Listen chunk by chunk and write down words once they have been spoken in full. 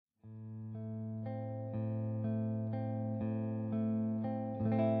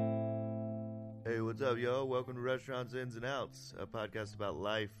What's up, y'all? Welcome to Restaurants Ins and Outs, a podcast about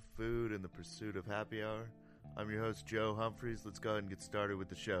life, food, and the pursuit of happy hour. I'm your host, Joe Humphreys. Let's go ahead and get started with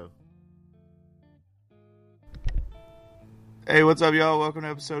the show. Hey, what's up, y'all? Welcome to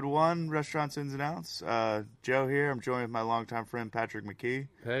episode 1, Restaurants Ins and Outs. Joe here. I'm joined with my longtime friend, Patrick McKee.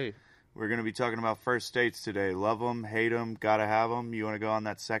 Hey. We're going to be talking about first dates today. Love them, hate them, gotta have them. You want to go on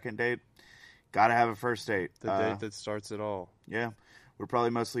that second date? Gotta have a first date. The date that starts it all. Yeah. We're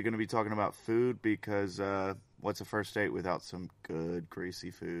probably mostly going to be talking about food because what's a first date without some good, greasy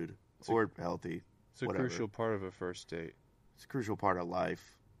food or healthy? It's a crucial part of a first date. It's a crucial part of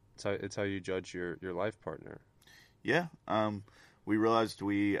life. It's how you judge your life partner. Yeah. We realized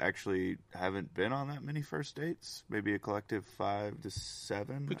we actually haven't been on that many first dates. Maybe a collective 5 to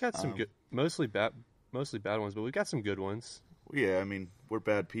 7. We got some good, mostly bad ones, but we got some good ones. Yeah, I mean, we're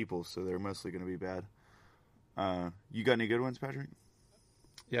bad people, so they're mostly going to be bad. You got any good ones, Patrick?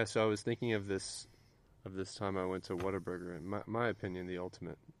 Yeah, so I was thinking of this time I went to Whataburger. In my opinion, the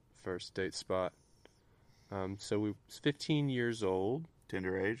ultimate first date spot. So we was 15 years old.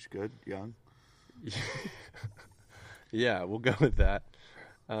 Tender age, good, young. Yeah, we'll go with that.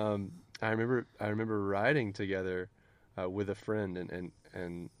 I remember riding together with a friend,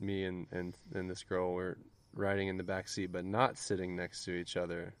 and me and this girl were riding in the back seat, but not sitting next to each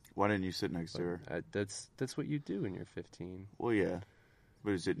other. Why didn't you sit next to her? That's what you do when you're 15. Well, yeah.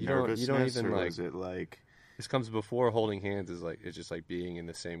 But is it nervousness, you don't even, or is it like... This comes before holding hands. It's just like being in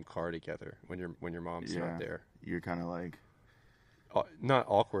the same car together when your mom's not there. You're kind of like... not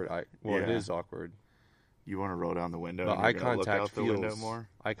awkward. It is awkward. You want to roll down the window but and eye look out the window more?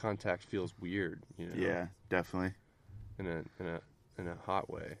 Eye contact feels weird, you know? Yeah, definitely. In a hot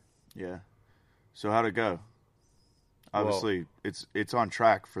way. Yeah. So how'd it go? Obviously, it's on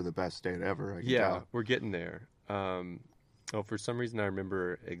track for the best date ever, I can tell. We're getting there. For some reason I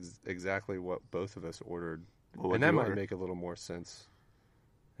remember exactly what both of us ordered. And that might make a little more sense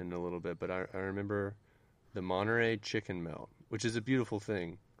in a little bit. But I remember the Monterey chicken melt, which is a beautiful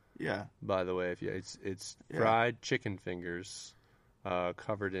thing. Yeah. By the way, it's fried chicken fingers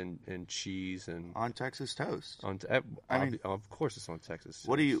covered in cheese and on Texas toast. Of course it's on Texas toast.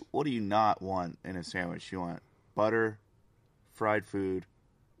 What do you not want in a sandwich? You want butter, fried food,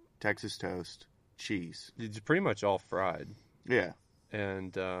 Texas toast, cheese. It's pretty much all fried. Yeah.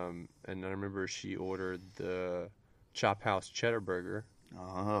 And I remember she ordered the Chop House cheddar burger.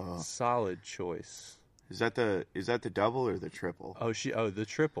 Oh. Solid choice. Is that the double or the triple? The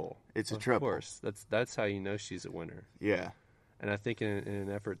triple. It's a triple. Of course. That's how you know she's a winner. Yeah. And I think in an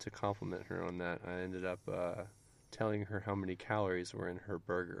effort to compliment her on that, I ended up telling her how many calories were in her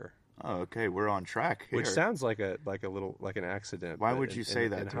burger. Oh, okay, we're on track here. Which sounds like an accident. Why would you say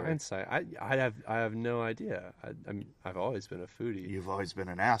that? In hindsight, I have no idea. I mean, I've always been a foodie. You've always been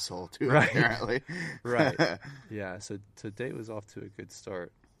an asshole too, right. Apparently. Right. Yeah. So date was off to a good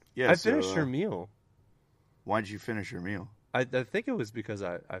start. Yeah. I finished her meal. Why'd you finish your meal? I think it was because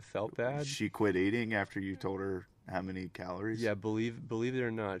I felt bad. She quit eating after you told her how many calories? Yeah. Believe it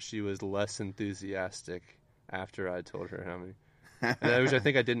or not, she was less enthusiastic after I told her how many. Which I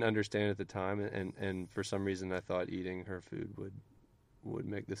think I didn't understand at the time, and for some reason I thought eating her food would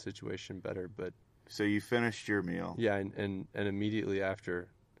make the situation better. But so you finished your meal, yeah, and immediately after,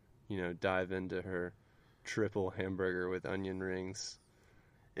 dive into her triple hamburger with onion rings.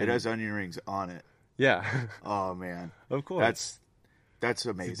 It has onion rings on it. Yeah. Oh man, of course. That's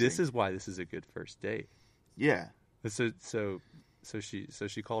amazing. So this is why this is a good first date. Yeah. So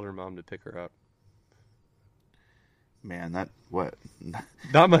she called her mom to pick her up. Man, not much.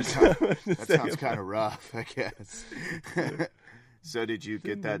 That sounds kind of rough, I guess. So did you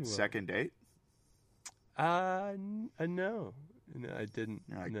get that second date? No, I didn't.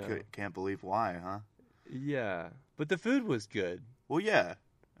 Can't believe why, huh? Yeah, but the food was good. Well, yeah.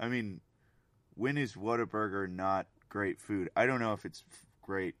 I mean, when is Whataburger not great food? I don't know if it's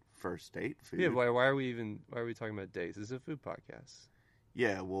great first date food. Yeah, why are we talking about dates? This is a food podcast.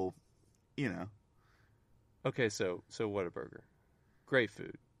 Yeah, well, Okay, so Whataburger. Great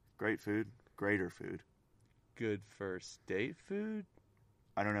food. Great food? Greater food. Good first date food?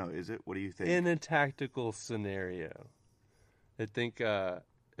 I don't know. Is it? What do you think? In a tactical scenario. I think the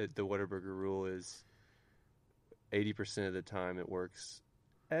Whataburger rule is 80% of the time it works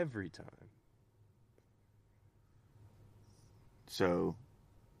every time. So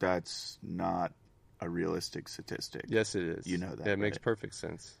that's not a realistic statistic. Yes, it is. You know that. Yeah, it makes perfect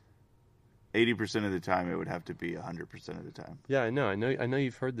sense. 80% of the time, it would have to be 100% of the time. Yeah, I know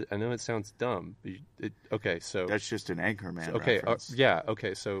you've heard that. I know it sounds dumb. Okay, so that's just an Anchorman okay, reference. yeah,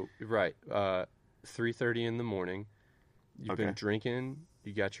 okay, so right, 3:30 in the morning. You've been drinking.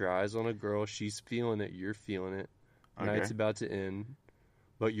 You got your eyes on a girl. She's feeling it. You're feeling it. Okay. Night's about to end.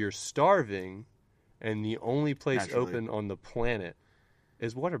 But you're starving, and the only place open on the planet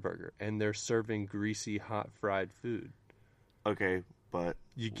is Whataburger, and they're serving greasy, hot, fried food. Okay, but...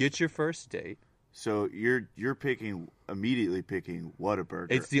 You get your first date. So you're immediately picking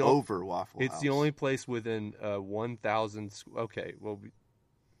Whataburger over Waffle House. It's the only place within 1,000... Okay, well...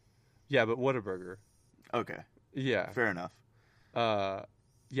 Yeah, but Whataburger. Okay. Yeah. Fair enough.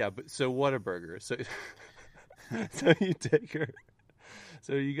 Yeah, but so Whataburger. So, so you take her...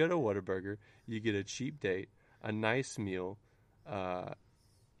 So you go to Whataburger, you get a cheap date, a nice meal, and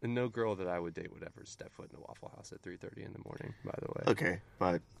no girl that I would date would ever step foot in a Waffle House at 3:30 in the morning, by the way. Okay,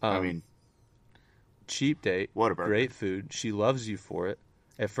 but, I mean... Cheap date, Whataburger. Great food, she loves you for it.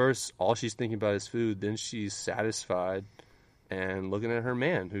 At first, all she's thinking about is food, then she's satisfied and looking at her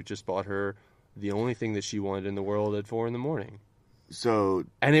man who just bought her the only thing that she wanted in the world at 4 in the morning. So...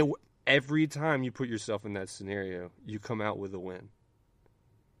 And every time you put yourself in that scenario, you come out with a win.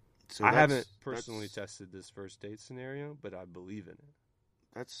 So I haven't personally tested this first date scenario, but I believe in it.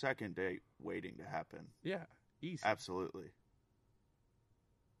 That's second date waiting to happen. Yeah, easy. Absolutely.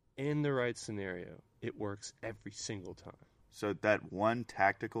 In the right scenario, it works every single time. So that one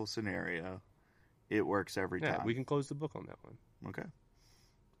tactical scenario, it works every time. Yeah, we can close the book on that one. Okay.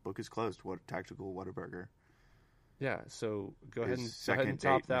 Book is closed. What tactical Whataburger? Yeah, so go ahead and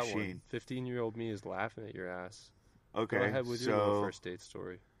top that one. 15-year-old me is laughing at your ass. Okay. Go ahead with your little first date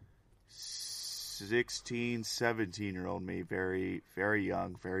story. 16, 17-year-old me, very, very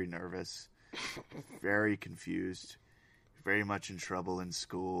young, very nervous, very confused, very much in trouble in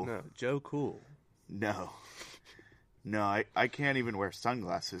school. No, Joe Cool. No, I can't even wear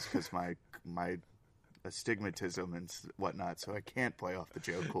sunglasses because my astigmatism and whatnot, so I can't play off the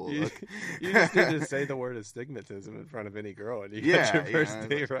Joe Cool look. You just need to say the word astigmatism in front of any girl, and you get your first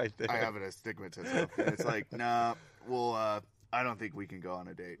date right there. I have an astigmatism. And it's like, nah, well, I don't think we can go on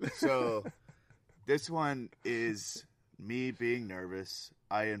a date. So this one is me being nervous.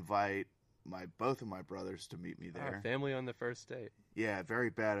 I invite both of my brothers to meet me there. Family on the first date. Yeah, very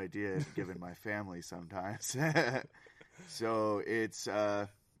bad idea given my family sometimes. So it's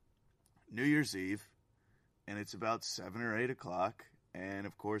New Year's Eve, and it's about 7 or 8 o'clock, and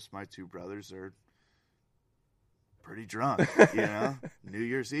of course my two brothers are pretty drunk, New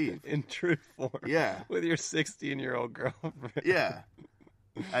Year's Eve. In true form. Yeah. With your 16-year-old girlfriend. Yeah.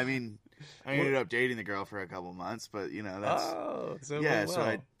 I mean, I ended up dating the girl for a couple months, but, that's... Oh, so yeah, well. So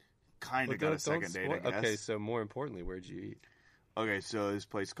I kind of got a second date, I guess. Okay, so more importantly, where'd you eat? Okay, so this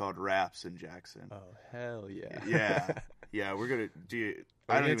place called Raps in Jackson. Oh, hell yeah. Yeah. Yeah, we're going to...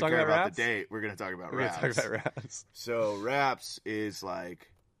 I don't even care about the date. We're going to talk about Raps. We're going to talk about Raps. So Raps is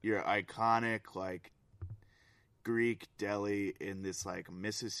like your iconic, like, Greek deli in this, like,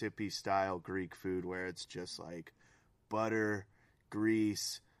 Mississippi-style Greek food where it's just, like, butter,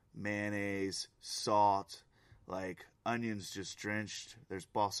 grease, mayonnaise, salt, like, onions just drenched. There's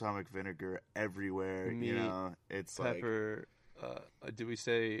balsamic vinegar everywhere, meat, It's pepper, do we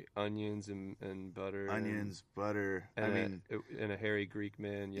say onions and butter? Onions, butter. And a hairy Greek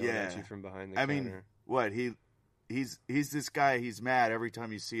man yelling at you from behind the counter. I mean, what? He's this guy. He's mad every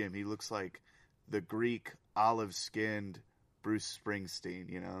time you see him. He looks like the Greek olive-skinned Bruce Springsteen.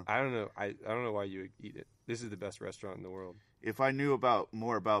 I don't know. I don't know why you would eat it. This is the best restaurant in the world. If I knew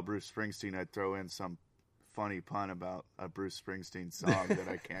more about Bruce Springsteen, I'd throw in some funny pun about a Bruce Springsteen song that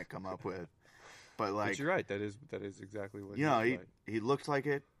I can't come up with. But you're right. That is exactly what he looked like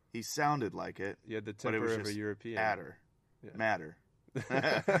it. He sounded like it. Yeah, the temper of a European. Matter.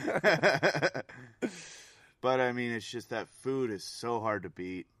 But I mean, it's just that food is so hard to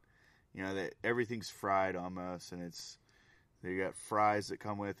beat. That everything's fried almost, and you got fries that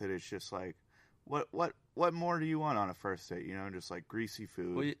come with it. It's just like, what more do you want on a first date? Just like greasy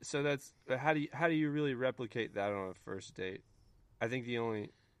food. Well, so that's how do you really replicate that on a first date? I think the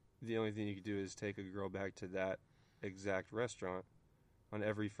only thing you could do is take a girl back to that exact restaurant on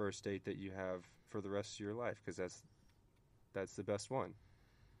every first date that you have for the rest of your life, because that's the best one.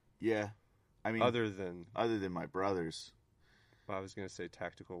 Yeah, I mean, other than my brothers. Well, I was going to say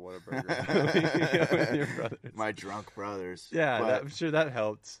tactical Whataburger. With your brothers. My drunk brothers. Yeah, I'm sure that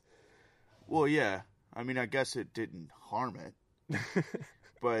helped. Well, yeah. I mean, I guess it didn't harm it.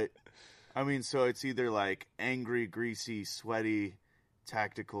 But, I mean, so it's either like angry, greasy, sweaty,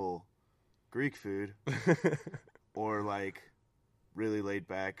 tactical Greek food, or like really laid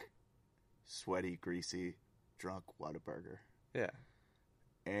back, sweaty, greasy, drunk Whataburger. Yeah.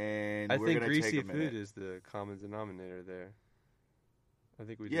 And I think greasy food is the common denominator there. I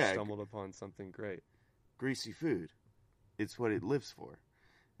think we just stumbled upon something great. Greasy food It's what it lives for.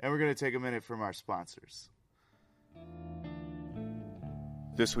 And we're going to take a minute from our sponsors.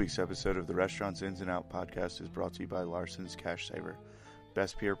 This week's episode of the Restaurants Ins and Out podcast is brought to you by Larson's Cash Saver.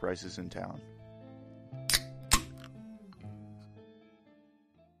 Best beer prices in town.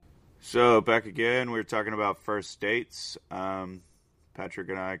 So, back again, we're talking about first dates. Patrick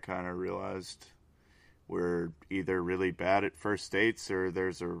and I kind of realized we're either really bad at first dates or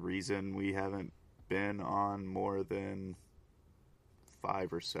there's a reason we haven't been on more than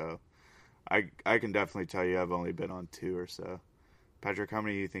 5 or so. I can definitely tell you I've only been on 2 or so. Patrick, how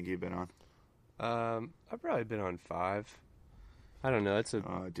many do you think you've been on? I've probably been on 5. I don't know. It's a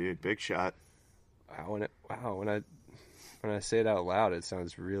oh, dude, big shot. When I say it out loud, it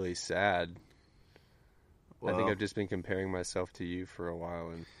sounds really sad. Well, I think I've just been comparing myself to you for a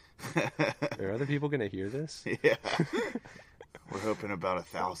while, and are other people going to hear this? Yeah, we're hoping about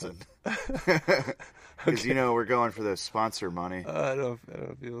 1,000. Because we're going for the sponsor money. I don't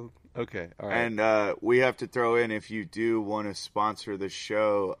feel okay. All right, and we have to throw in, if you do want to sponsor the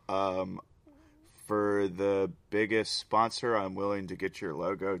show. For the biggest sponsor, I'm willing to get your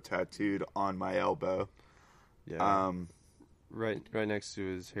logo tattooed on my elbow. Yeah. Right next to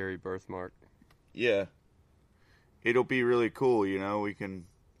his hairy birthmark. Yeah. It'll be really cool, we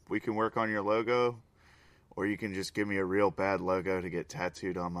can work on your logo, or you can just give me a real bad logo to get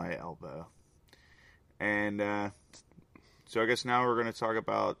tattooed on my elbow. And so I guess now we're going to talk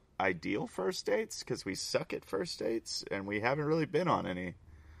about ideal first dates, because we suck at first dates and we haven't really been on any.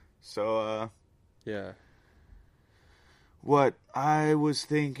 So yeah. What I was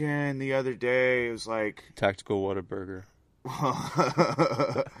thinking the other day, it was like... Tactical Whataburger.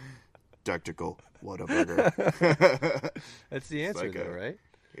 Tactical Whataburger. That's the answer, though, right?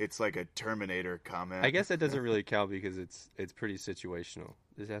 It's like a Terminator comment. I guess that doesn't really count because it's pretty situational.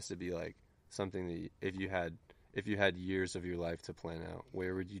 This has to be like something that if you had years of your life to plan out,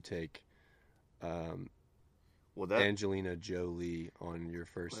 where would you take Angelina Jolie on your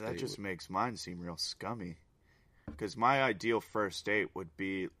first date? That just makes mine seem real scummy. Because my ideal first date would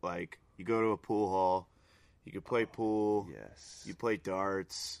be like, you go to a pool hall, you can play pool, yes, you play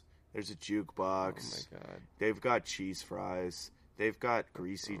darts, there's a jukebox, oh my God, they've got cheese fries, they've got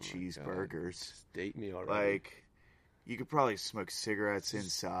greasy cheeseburgers. Just date me already. Like, you could probably smoke cigarettes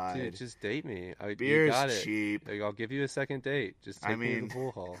inside. Dude, just date me. Beer's cheap. Like, I'll give you a second date. Just take me to the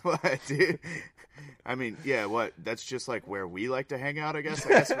pool hall. What, dude? I mean, yeah, what? That's just like where we like to hang out, I guess. I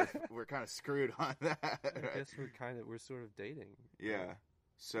guess we're kind of screwed on that. Right? I guess we're sort of dating. Yeah.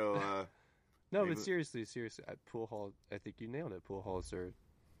 So, no, but seriously, at pool hall, I think you nailed it. Pool halls are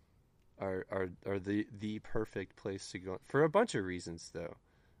the perfect place to go for a bunch of reasons, though.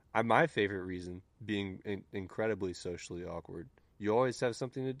 My favorite reason being incredibly socially awkward. You always have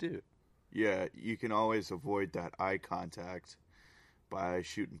something to do. Yeah, you can always avoid that eye contact by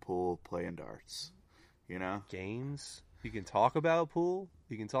shooting pool, playing darts. Games. You can talk about pool.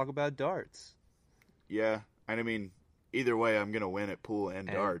 You can talk about darts. Yeah, and I mean, either way, I'm gonna win at pool and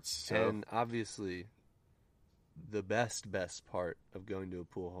darts. So. And obviously, the best part of going to a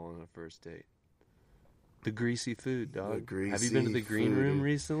pool hall on a first date. The greasy food, dog. Have you been to the green room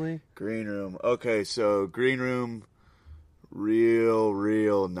recently? Green room. Okay, so green room,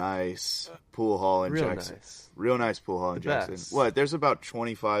 real nice pool hall in Jackson. Nice. Real nice pool hall in Jackson. Best. What? There's about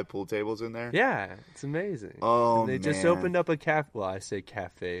 25 pool tables in there? Yeah, it's amazing. Oh, and they just opened up a cafe. Well, I say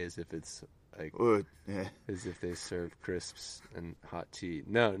cafe as if it's like yeah. As if they serve crisps and hot tea.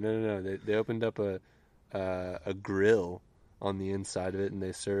 No. They opened up a grill on the inside of it, and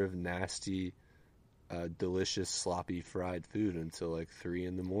they serve nasty, delicious, sloppy fried food until like 3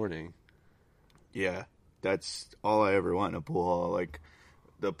 a.m. Yeah, that's all I ever want in a pool hall. Like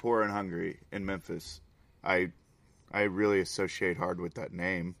the Poor and Hungry in Memphis. I really associate hard with that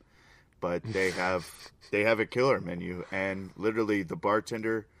name, but they have a killer menu, and literally the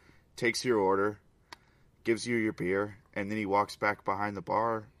bartender takes your order, gives you your beer, and then he walks back behind the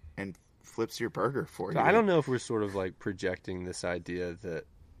bar and flips your burger for you. I don't know if we're sort of like projecting this idea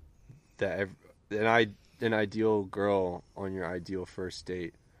that an ideal girl on your ideal first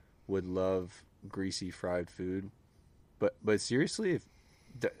date would love greasy fried food, but seriously,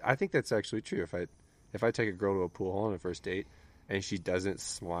 I think that's actually true. If I take a girl to a pool hall on a first date and she doesn't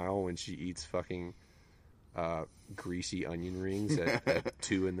smile when she eats fucking greasy onion rings at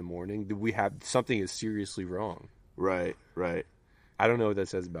 2 a.m, we have something is seriously wrong. Right. I don't know what that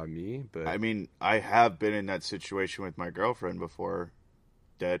says about me, but I mean, I have been in that situation with my girlfriend before,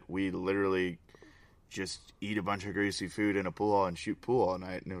 that we literally just eat a bunch of greasy food in a pool hall and shoot pool all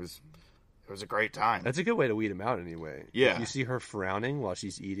night, and it was was a great time. That's a good way to weed them out anyway. Yeah. If you see her frowning while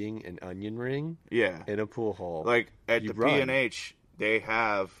she's eating an onion ring Yeah. in a pool hall. Like, at the run. P&H, they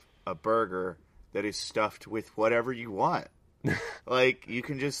have a burger that is stuffed with whatever you want. Like, you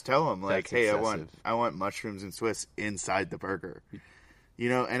can just tell them, like, That's hey, excessive. I want mushrooms and Swiss inside the burger. You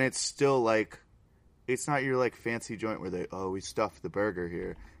know, and it's still, like, it's not your, like, fancy joint where we stuffed the burger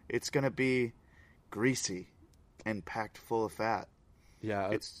here. It's going to be greasy and packed full of fat.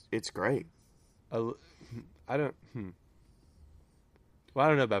 Yeah. It's great. I don't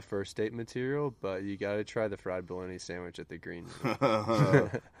know about first date material, but you got to try the fried bologna sandwich at the Green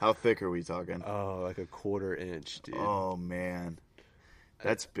Room. How thick are we talking? Oh, like a 1/4 inch, dude. Oh, man.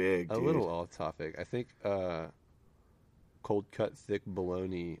 That's big, dude. A little off topic. I think cold cut thick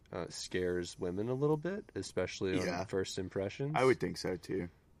bologna scares women a little bit, especially on first impressions. I would think so, too.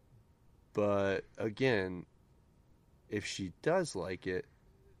 But, again, if she does like it,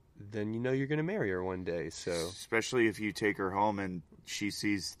 then you know you're going to marry her one day. So especially if you take her home and she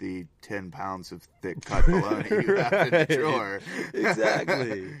sees the 10 pounds of thick cut bologna you have in the drawer.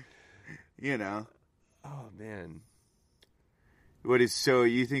 Exactly. You know. Oh man. So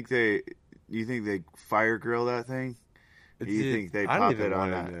you think they fire grill that thing? Or you think they pop it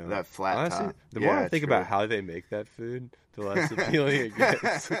on that flat Honestly, top? The more I think about how they make that food, the less appealing it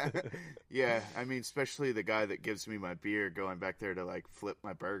gets. Yeah, I mean, especially the guy that gives me my beer going back there to, like, flip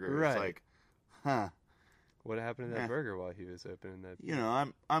my burger. Right. It's like, huh. What happened to that burger while he was opening that beer? You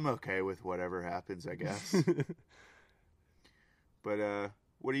know, I'm okay with whatever happens, I guess. But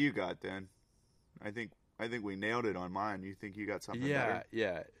what do you got then? I think we nailed it on mine. You think you got something better?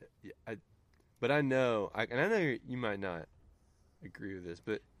 Yeah. But I know, you might not agree with this,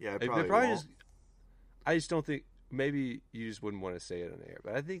 but yeah, I probably won't. I just don't think, maybe you just wouldn't want to say it on air,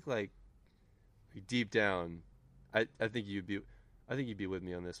 but I think like deep down, I think you'd be with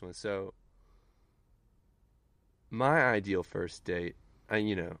me on this one. So my ideal first date,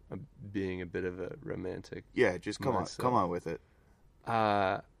 I'm being a bit of a romantic. Yeah, just come on with it.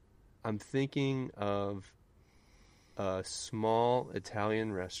 I'm thinking of a small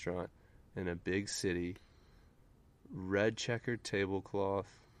Italian restaurant in a big city, red checkered tablecloth,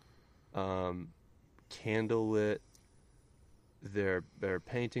 candlelit. There are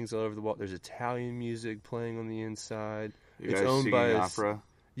paintings all over the wall. There's Italian music playing on the inside. It's owned by opera.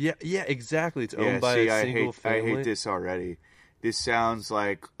 Yeah, exactly. It's owned by a single family. I hate this already. This sounds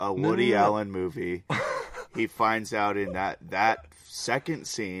like a Woody Allen movie. He finds out in that second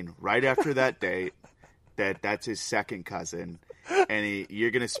scene, right after that date, that's his second cousin, and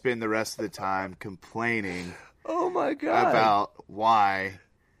you're gonna spend the rest of the time complaining. Oh my God! About why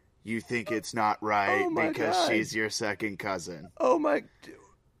you think it's not right because she's your second cousin. Oh my!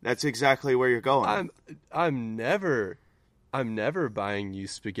 That's exactly where you're going. I'm never buying you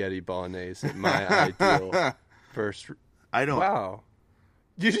spaghetti bolognese at my ideal first. I don't. Wow.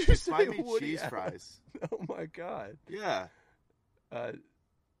 Did you say buy me Woody cheese Allen? fries? Oh my God. Yeah.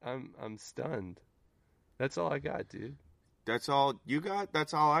 I'm stunned. That's all I got, dude. That's all you got?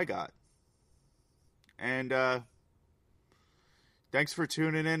 That's all I got. And thanks for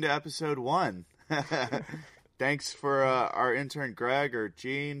tuning in to episode 1. Thanks for our intern Greg or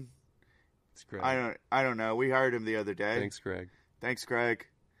Gene. It's Greg. I don't know. We hired him the other day. Thanks, Greg.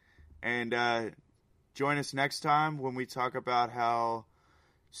 And join us next time when we talk about how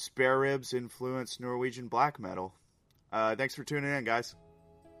spare ribs influence Norwegian black metal. Thanks for tuning in, guys.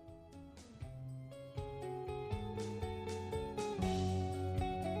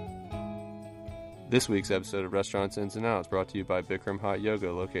 This week's episode of Restaurants Ins and Outs brought to you by Bikram Hot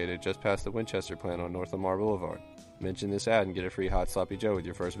Yoga, located just past the Winchester plant on North Lamar Boulevard. Mention this ad and get a free hot sloppy joe with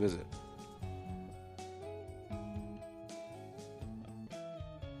your first visit.